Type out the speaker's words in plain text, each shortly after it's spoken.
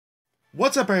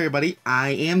What's up, everybody? I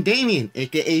am Damien,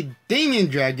 aka Damien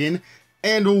Dragon,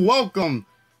 and welcome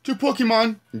to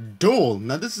Pokemon Duel.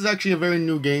 Now, this is actually a very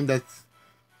new game that's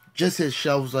just hit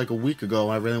shelves like a week ago.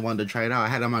 I really wanted to try it out. I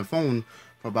had it on my phone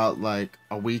for about like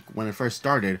a week when it first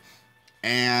started,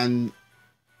 and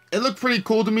it looked pretty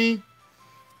cool to me.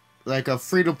 Like a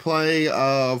free-to-play,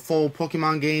 full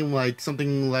Pokemon game, like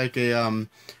something like a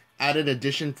added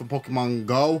edition for Pokemon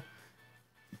Go,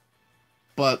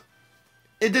 but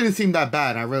it didn't seem that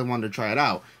bad. I really wanted to try it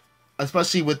out,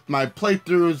 especially with my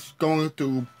playthroughs going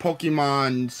through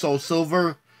Pokemon Soul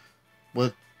Silver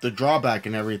with the drawback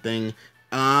and everything.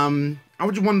 I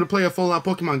just wanted to play a full-out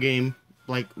Pokemon game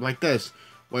like this,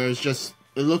 where it's just,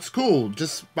 it looks cool.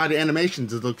 Just by the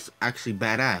animations, it looks actually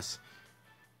badass.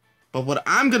 But what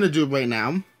I'm gonna do right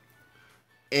now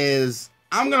is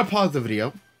I'm gonna pause the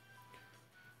video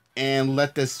and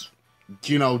let this,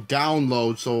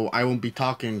 download, so I won't be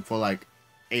talking for like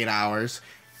 8 hours,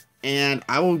 and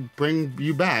I will bring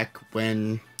you back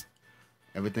when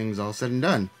everything's all said and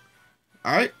done.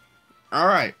 Alright?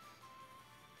 Alright.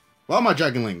 Well, my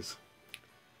Dragonlings,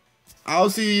 I'll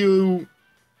see you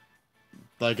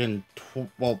like in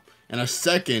a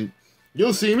second.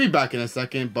 You'll see me back in a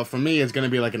second, but for me it's gonna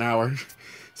be like an hour.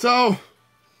 So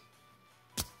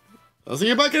I'll see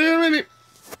you back in a minute.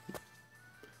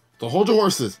 So hold your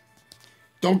horses.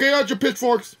 Don't get out your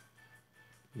pitchforks.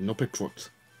 No pitchforks.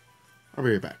 I'll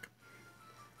be right back.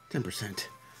 10%.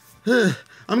 I'm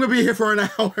gonna be here for an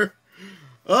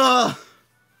hour.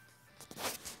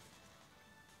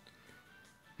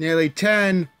 Nearly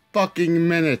 10 fucking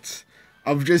minutes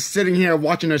of just sitting here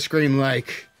watching a screen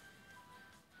like,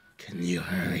 can you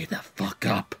hurry the fuck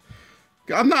up?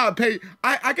 I'm not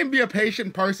I can be a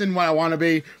patient person when I want to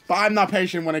be, but I'm not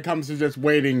patient when it comes to just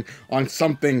waiting on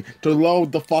something to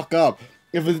load the fuck up.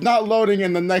 If it's not loading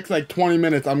in the next like 20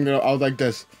 minutes, I was like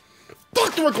this.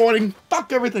 Fuck the recording,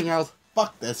 fuck everything else,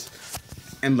 fuck this,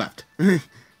 and left.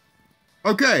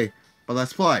 Okay, but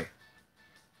let's play.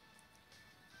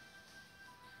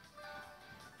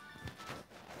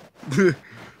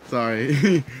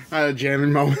 Sorry, I had a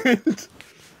jamming moment.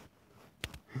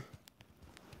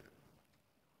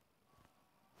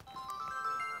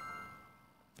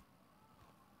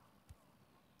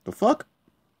 The fuck?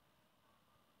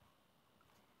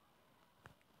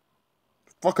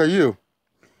 Fuck are you?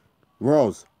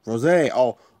 Rose. Rose.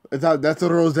 Oh, that's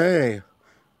a rose.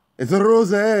 It's a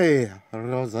rose.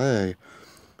 Rose.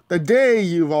 The day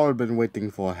you've all been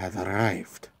waiting for has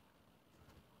arrived.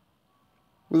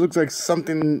 It looks like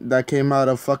something that came out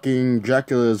of fucking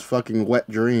Dracula's fucking wet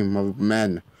dream of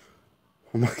men.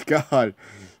 Oh my god.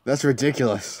 That's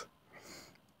ridiculous.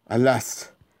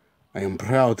 Alas, I am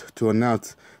proud to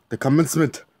announce the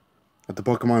commencement of the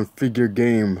Pokemon Figure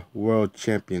Game World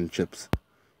Championships.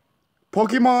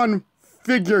 Pokemon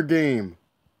Figure Game.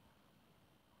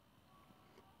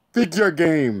 Figure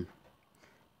Game.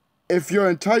 If your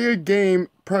entire game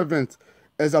province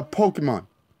is a Pokemon.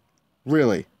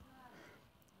 Really.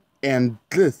 And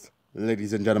this,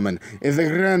 ladies and gentlemen, is the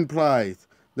grand prize.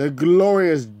 The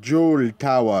glorious Jewel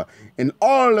Tower in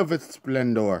all of its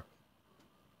splendor.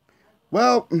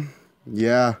 Well,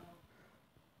 yeah.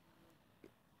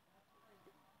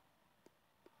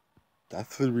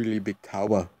 That's a really big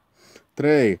tower.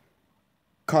 Today,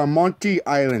 Carmonti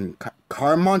Island.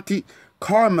 Carmonti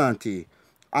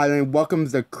Island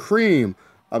welcomes the cream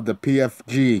of the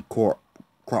PFG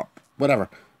crop. Whatever.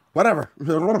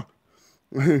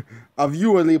 Of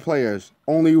you elite players,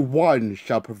 only one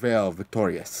shall prevail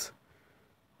victorious.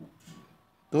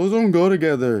 Those don't go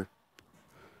together.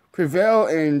 Prevail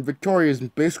and victorious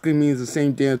basically means the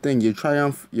same damn thing. You're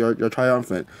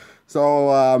triumphant.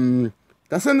 So,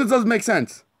 that sentence doesn't make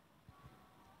sense.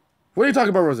 What are you talking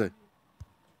about, Rose?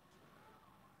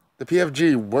 The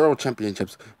PFG World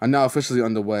Championships are now officially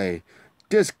underway.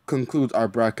 This concludes our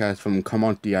broadcast from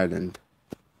Carmonti Island.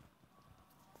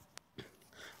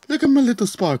 Look at my little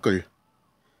sparkle.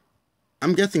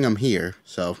 I'm guessing I'm here,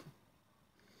 so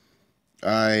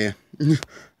I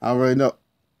already know.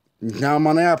 Now I'm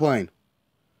on an airplane.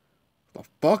 The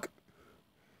fuck?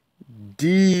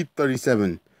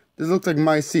 D37. This looks like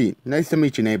my seat. Nice to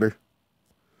meet you, neighbor.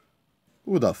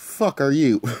 Who the fuck are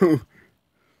you?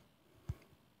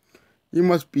 You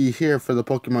must be here for the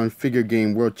Pokemon Figure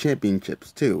Game World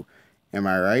Championships, too. Am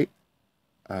I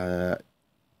right?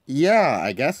 Yeah,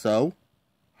 I guess so.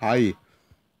 Hi.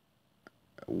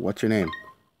 What's your name?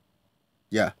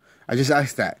 Yeah, I just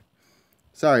asked that.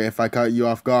 Sorry if I caught you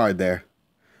off guard there.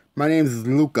 My name is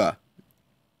Luca.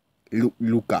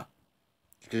 Luca.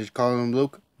 Just call him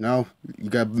Luke? No, you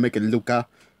gotta make it Luca.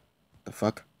 The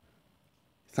fuck?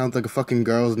 Sounds like a fucking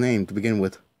girl's name to begin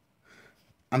with.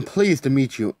 I'm pleased to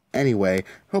meet you anyway.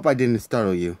 Hope I didn't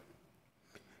startle you.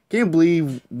 Can you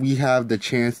believe we have the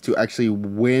chance to actually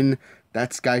win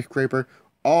that skyscraper?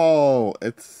 Oh,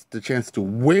 it's the chance to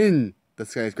win the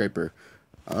skyscraper.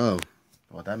 Oh,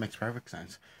 well, that makes perfect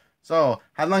sense. So,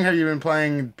 how long have you been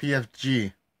playing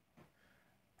PFG?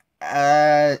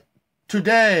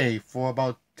 Today, for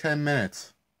about 10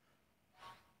 minutes.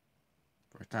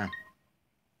 First time.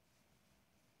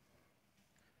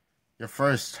 Your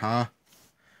first, huh?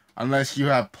 Unless you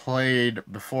have played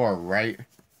before, right?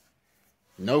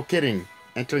 No kidding.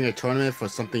 Entering a tournament for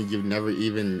something you've never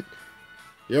even...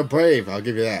 You're brave, I'll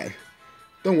give you that.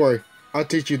 Don't worry, I'll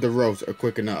teach you the ropes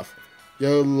quick enough.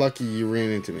 You're lucky you ran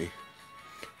into me.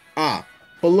 Ah,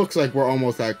 but looks like we're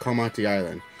almost at Carmonti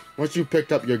Island. Once you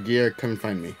picked up your gear, come and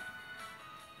find me.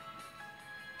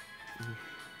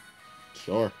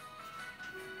 Sure.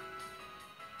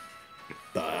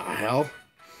 The hell?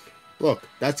 Look,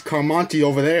 that's Carmonti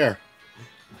over there.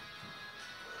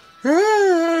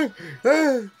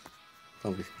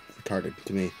 Sounds retarded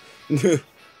to me.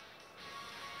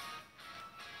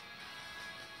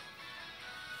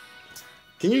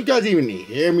 Can you guys even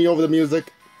hear me over the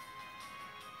music?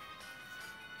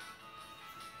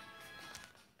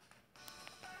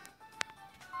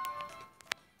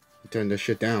 Turn this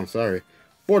shit down, sorry.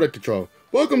 Border Control.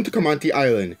 Welcome to Carmonti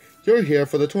Island. You're here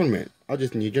for the tournament. I'll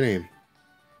just need your name.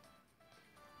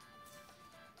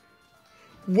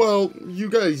 Well, you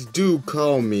guys do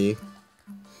call me...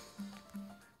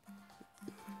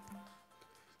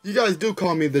 You guys do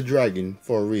call me the Dragon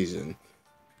for a reason.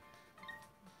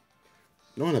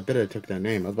 No one better took that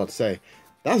name. I was about to say,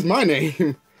 that's my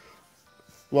name.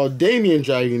 Well, Damien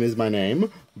Dragon is my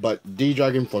name, but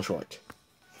D-Dragon for short.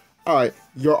 Alright,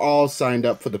 you're all signed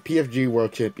up for the PFG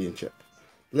World Championship.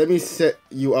 Let me set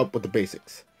you up with the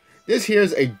basics. This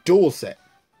here's a duel set.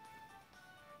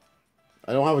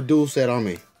 I don't have a duel set on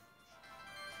me.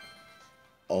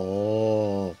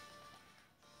 Oh.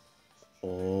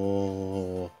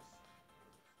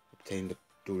 Obtain the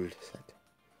duel set.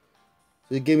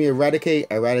 So you give me a Raticate,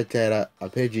 a Rattata, a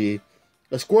Pidgey,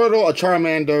 a Squirtle, a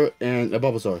Charmander, and a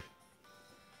Bulbasaur.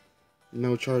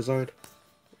 No Charizard?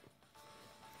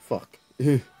 Fuck.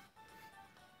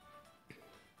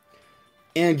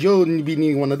 And you'll be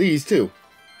needing one of these too.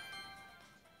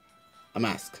 A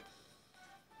mask.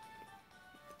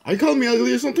 Are you calling me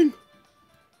ugly or something?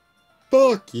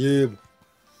 Fuck you.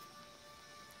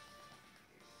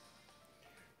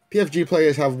 PFG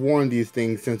players have worn these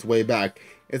things since way back.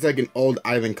 It's like an old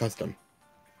island custom.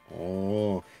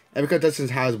 Oh. Every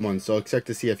contestant has one, so expect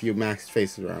to see a few masked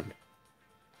faces around.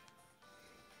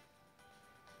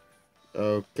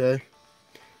 Okay.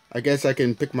 I guess I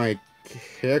can pick my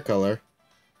hair color.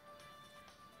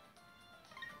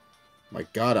 My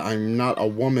god, I'm not a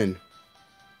woman.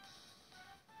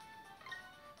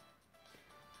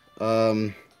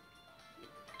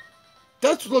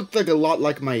 That looked like a lot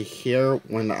like my hair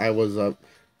when I was, I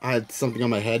had something on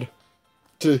my head.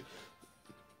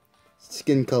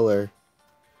 Skin color.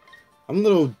 I'm a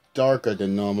little darker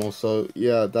than normal, so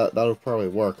yeah, that'll probably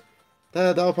work.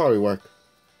 That'll probably work.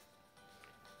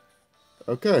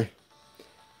 Okay.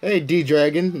 Hey,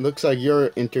 D-Dragon, looks like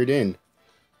you're entered in.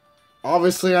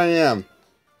 Obviously I am.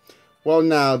 Well,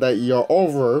 now that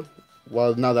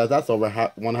that's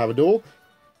over, want to have a duel?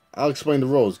 I'll explain the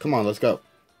rules. Come on, let's go.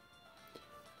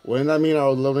 Wouldn't that mean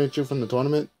I'll eliminate you from the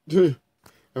tournament? If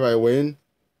I win?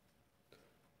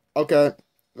 Okay.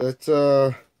 Let's,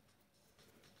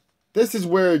 this is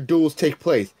where duels take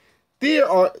place. There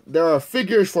are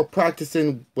figures for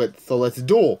practicing with, so let's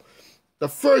duel. The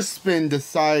first spin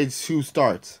decides who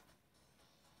starts.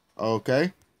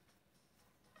 Okay.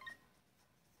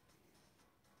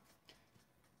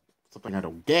 Something I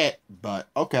don't get, but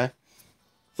okay.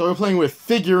 So we're playing with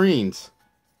figurines.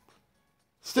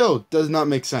 Still, does not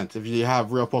make sense if you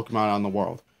have real Pokemon on the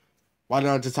world. Why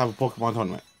not just have a Pokemon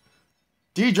tournament?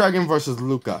 D-Dragon versus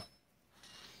Luca.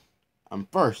 I'm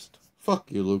first.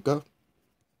 Fuck you, Luca.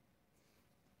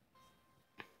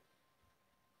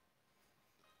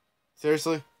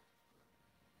 Seriously?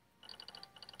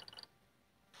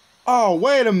 Oh,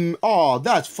 wait a minute. Oh,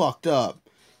 that's fucked up.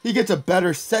 He gets a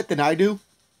better set than I do?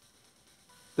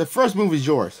 The first move is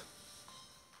yours.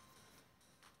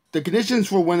 The conditions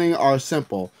for winning are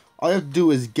simple. All you have to do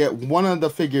is get one of the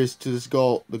figures to the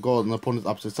goal on the opponent's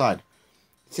opposite side.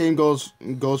 Same goes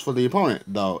for the opponent,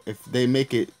 though. If they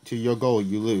make it to your goal,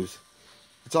 you lose.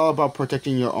 It's all about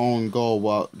protecting your own goal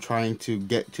while trying to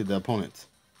get to the opponent's.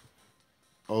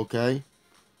 Okay.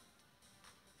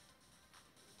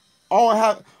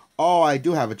 I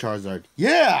do have a Charizard.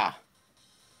 Yeah!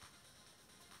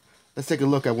 Let's take a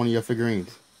look at one of your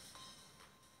figurines.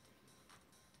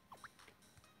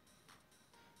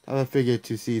 I figured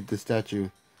to see the statue.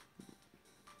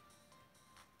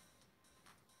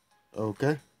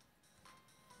 Okay.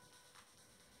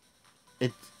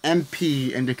 Its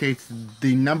MP indicates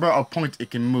the number of points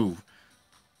it can move.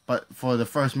 But for the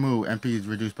first move, MP is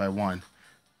reduced by 1.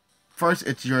 First,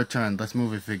 it's your turn. Let's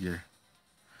move a figure.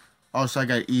 Oh, so I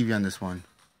got Eevee on this one.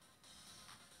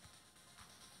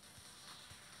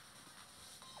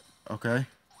 Okay.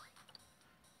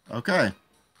 Okay.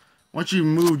 Once you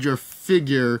moved your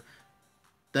figure,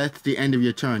 that's the end of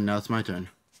your turn. Now it's my turn.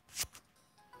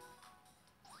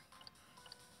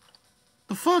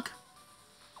 The fuck?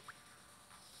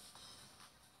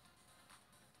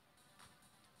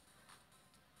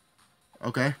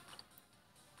 Okay.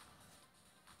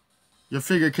 Your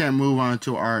figure can't move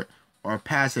onto art or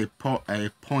pass a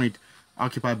point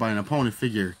occupied by an opponent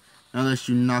figure unless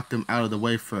you knock them out of the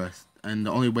way first. And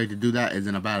the only way to do that is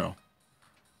in a battle.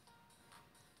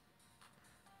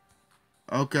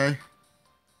 Okay.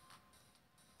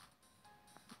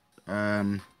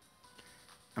 I'm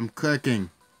clicking.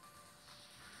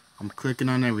 I'm clicking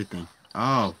on everything.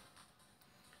 Oh.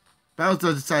 Battles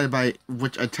are decided by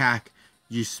which attack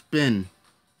you spin.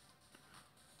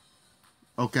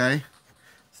 Okay.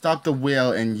 Stop the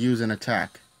wheel and use an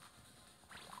attack.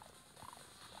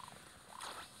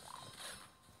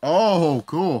 Oh,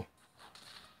 cool.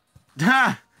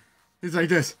 Ha! He's like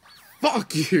this.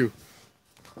 Fuck you.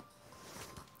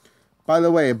 By the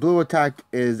way, a blue attack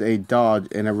is a dodge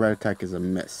and a red attack is a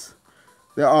miss.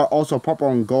 There are also purple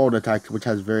and gold attacks which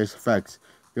has various effects.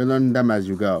 You'll learn them as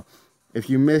you go. If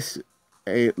you miss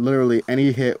literally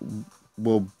any hit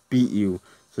will beat you,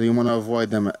 so you want to avoid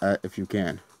them if you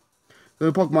can.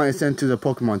 The Pokemon is sent to the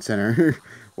Pokemon Center.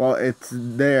 While it's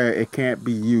there, it can't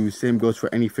be used. Same goes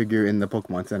for any figure in the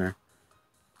Pokemon Center.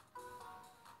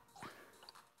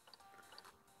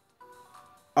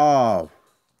 Oh.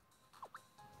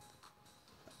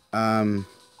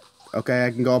 Okay,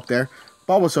 I can go up there.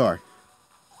 Bulbasaur.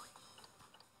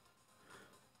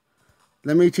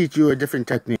 Let me teach you a different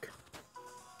technique.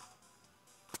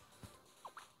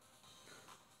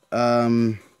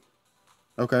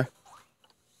 Okay.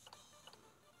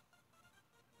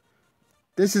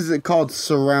 This is called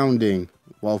surrounding.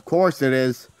 Well, of course it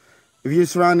is. If you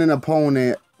surround an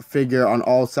opponent figure on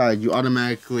all sides, you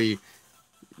automatically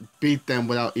beat them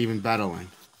without even battling.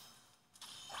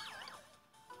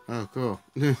 Oh, cool.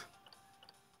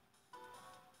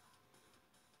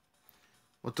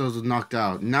 What those was knocked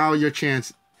out. Now your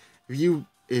chance.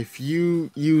 If you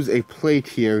use a plate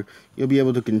here, you'll be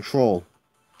able to control.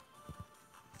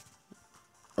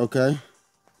 Okay.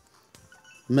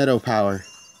 Meadow power.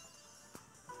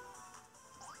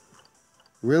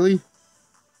 Really?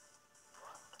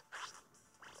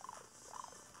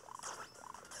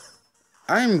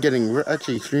 I am getting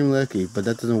actually extremely lucky, but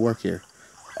that doesn't work here.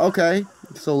 Okay,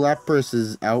 so Lapras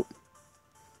is out.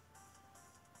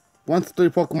 Once 3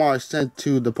 Pokemon are sent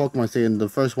to the Pokemon Stadium, the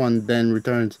first one then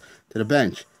returns to the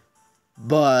bench.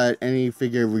 But any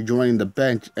figure rejoining the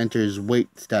bench enters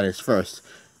wait status first.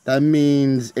 That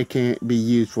means it can't be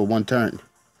used for 1 turn.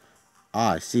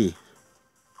 Ah, I see.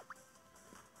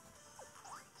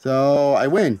 So, I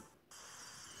win.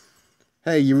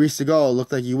 Hey, you reached the goal.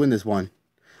 Looks like you win this one.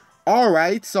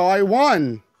 Alright, so I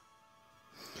won.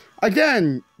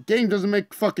 Again, game doesn't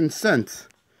make fucking sense.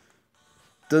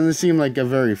 Doesn't seem like a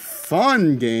very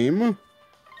fun game.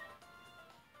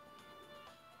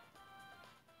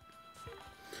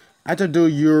 After duel,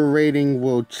 your rating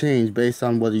will change based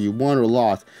on whether you won or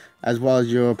lost, as well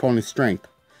as your opponent's strength.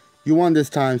 You won this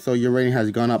time, so your rating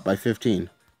has gone up by 15.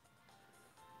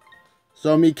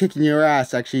 So me kicking your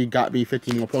ass actually got me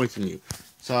 15 more points than you.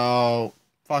 So,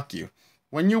 fuck you.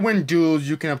 When you win duels,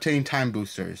 you can obtain time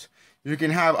boosters. You can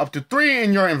have up to 3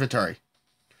 in your inventory.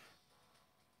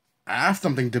 I have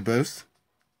something to boost.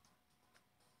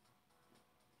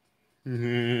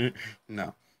 No.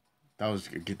 That was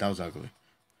ugly.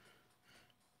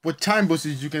 With time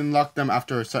boosters, you can unlock them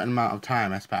after a certain amount of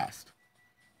time has passed.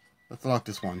 Let's unlock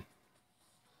this one.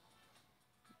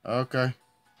 Okay.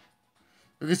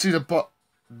 You can see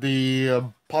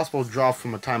the possible drop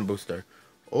from a time booster.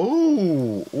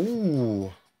 Oh,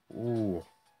 ooh, ooh.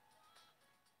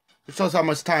 It shows how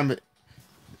much time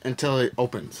until it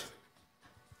opens.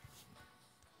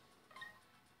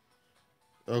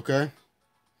 Okay.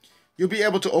 You'll be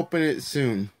able to open it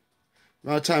soon.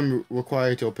 Amount of time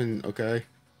required to open, okay.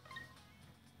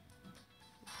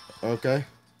 Okay.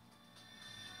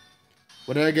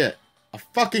 What did I get? A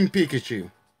fucking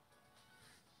Pikachu.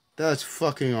 That's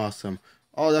fucking awesome.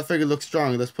 Oh, that figure looks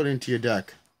strong. Let's put it into your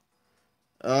deck.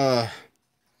 I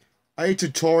hate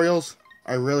tutorials.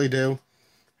 I really do.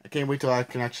 I can't wait till I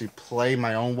can actually play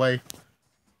my own way.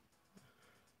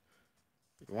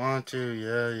 You want to,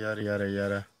 yeah, yada, yada,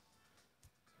 yada.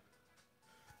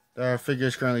 There are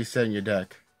figures currently set in your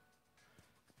deck.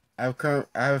 I have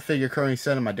a figure currently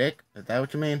set in my deck. Is that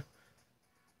what you mean?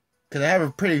 Because I have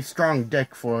a pretty strong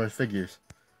deck for figures.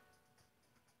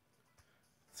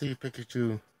 See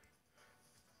Pikachu.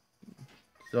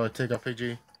 So I take out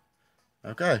Pidgey.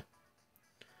 Okay.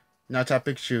 Now tap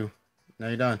Pikachu. Now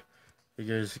you're done.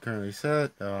 Figures currently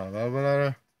set. Blah, blah,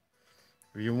 blah.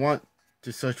 If you want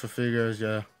to search for figures,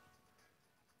 yeah.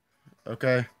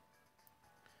 Okay.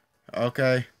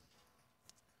 Okay.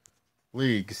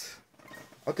 Leagues.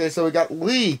 Okay, so we got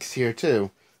leagues here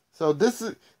too. So this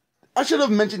is... I should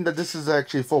have mentioned that this is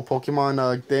actually a full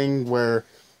Pokemon thing where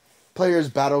players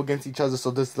battle against each other.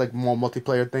 So this is like more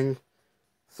multiplayer thing.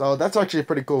 So that's actually a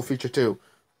pretty cool feature too.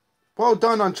 Well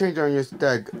done on changing on your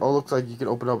deck. Oh, looks like you can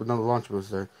open up another launch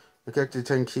booster. You collect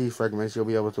 10 key fragments, you'll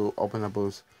be able to open a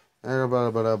boost. Now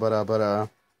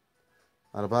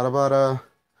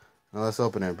let's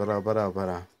open it.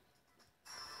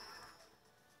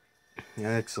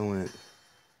 Excellent.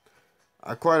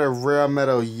 Acquired a rare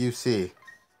metal UC.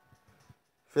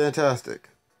 Fantastic.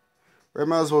 Rare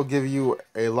metals will give you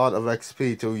a lot of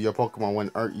XP to your Pokemon when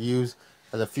used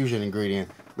as a fusion ingredient.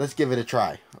 Let's give it a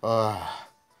try.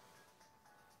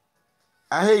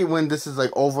 I hate when this is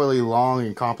like overly long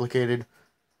and complicated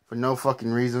for no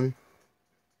fucking reason.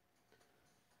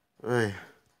 Hey,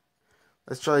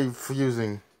 let's try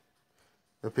fusing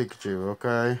the Pikachu,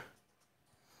 okay?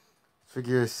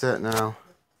 Figure is set now.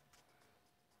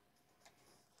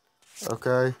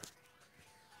 Okay.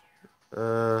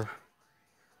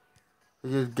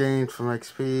 Figure gained from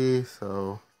XP,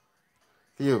 so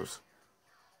fuse.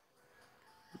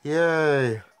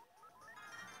 Yay!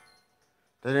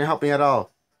 That didn't help me at all.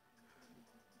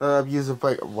 I've used it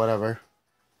like whatever.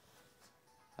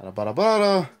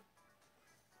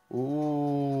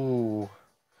 Ooh.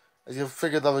 As your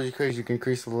figure level increases, you can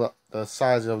increase the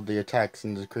size of the attacks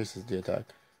and decreases the attack.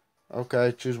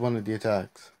 Okay, choose one of the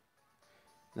attacks.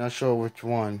 Not sure which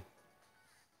one.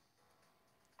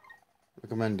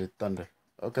 Recommended Thunder.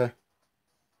 Okay.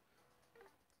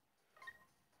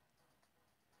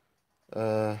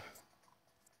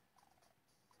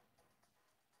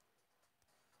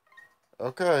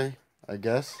 Okay, I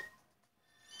guess.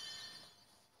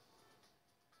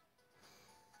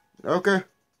 Okay,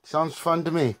 sounds fun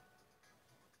to me.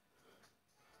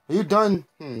 Are you done?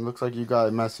 Looks like you got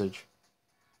a message.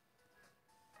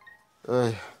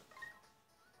 Thank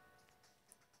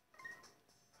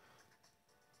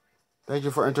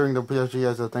you for entering the PSG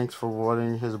as a thanks for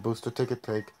awarding his booster ticket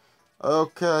take.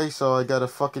 Okay, so I got a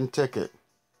fucking ticket.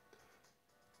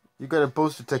 You got a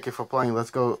booster ticket for playing. Let's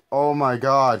go. Oh my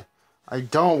god. I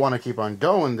don't want to keep on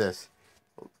doing this.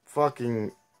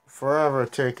 Fucking forever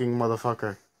taking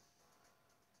motherfucker.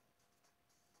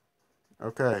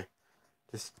 Okay.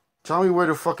 Just tell me where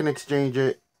to fucking exchange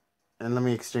it. And let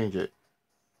me exchange it.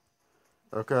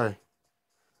 Okay.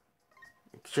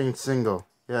 Exchange single.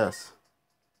 Yes.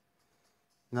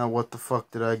 Now what the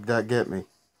fuck did that get me?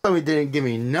 Tell me didn't give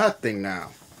me nothing now.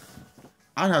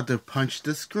 I'd have to punch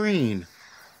the screen.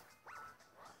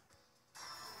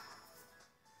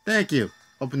 Thank you.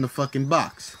 Open the fucking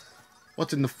box.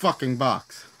 What's in the fucking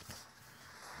box?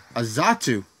 A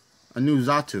Zatu. A new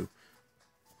Zatu.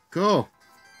 Cool.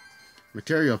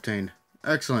 Material obtained.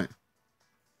 Excellent.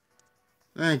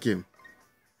 Thank you.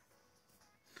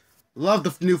 Love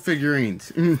the new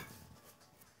figurines.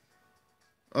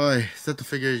 Oh, set the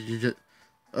figures you just...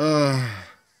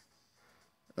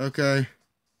 Okay.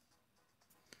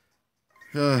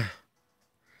 Want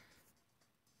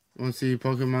to see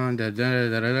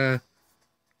Pokemon?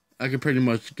 I can pretty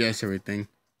much guess everything.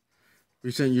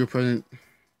 We sent you a present.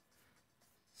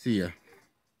 See ya.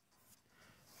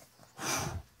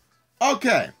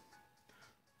 Okay.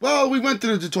 Well, we went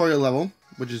through the tutorial level,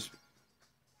 which is...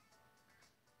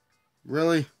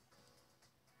 Really?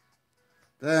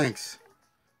 Thanks.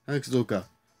 Thanks, Luca.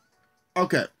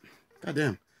 Okay.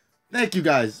 Goddamn. Thank you,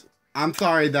 guys. I'm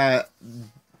sorry that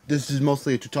this is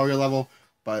mostly a tutorial level,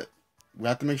 but we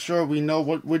have to make sure we know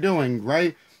what we're doing,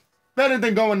 right? Better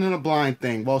than going in a blind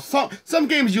thing. Well, some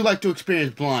games you like to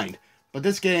experience blind, but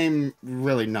this game,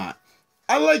 really not.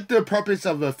 I like the purpose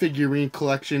of a figurine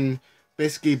collection,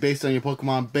 basically based on your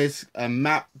Pokemon, a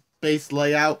map-based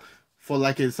layout for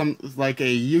like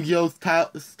a Yu-Gi-Oh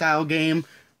style game,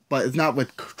 but it's not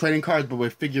with trading cards, but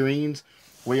with figurines,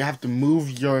 where you have to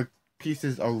move your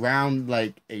pieces around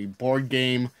like a board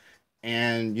game,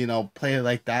 and you know, play it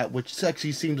like that, which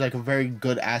actually seems like a very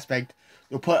good aspect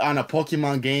to put on a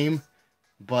Pokemon game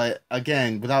But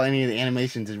again, without any of the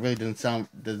animations, it really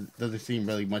doesn't seem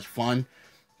really much fun.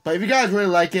 But if you guys really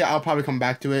like it, I'll probably come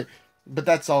back to it. But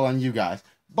that's all on you guys.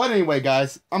 But anyway,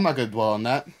 guys, I'm not gonna dwell on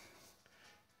that.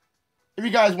 If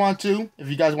you guys want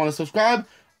to subscribe,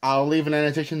 I'll leave an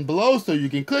annotation below so you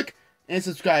can click and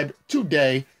subscribe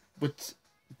today. Which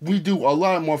we do a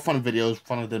lot more fun videos,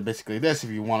 funner than basically this. If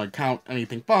you want to count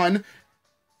anything fun,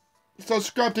 so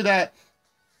subscribe to that.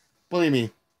 Believe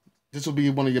me, this will be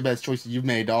one of your best choices you've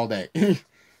made all day.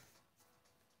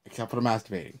 Except for the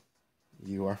masturbating.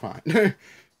 You are fine.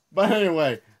 But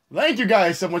anyway, thank you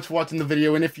guys so much for watching the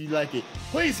video, and if you like it,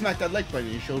 please smack that like button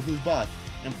and show who's boss.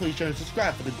 And please share and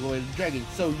subscribe for the glory of the dragon,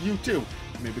 so you too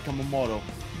may become immortal.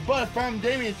 But from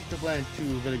Damien to Plan to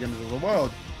video games of the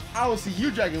world, I will see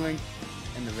you, Dragon Link,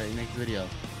 in the very next video.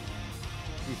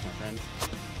 Peace, my friends.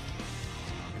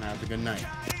 And have a good night.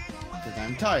 Because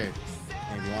I'm tired.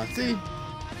 And if you want to see,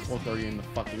 4:30 in the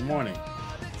fucking morning.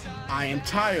 I am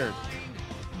tired.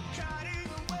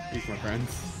 Peace, my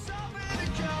friends.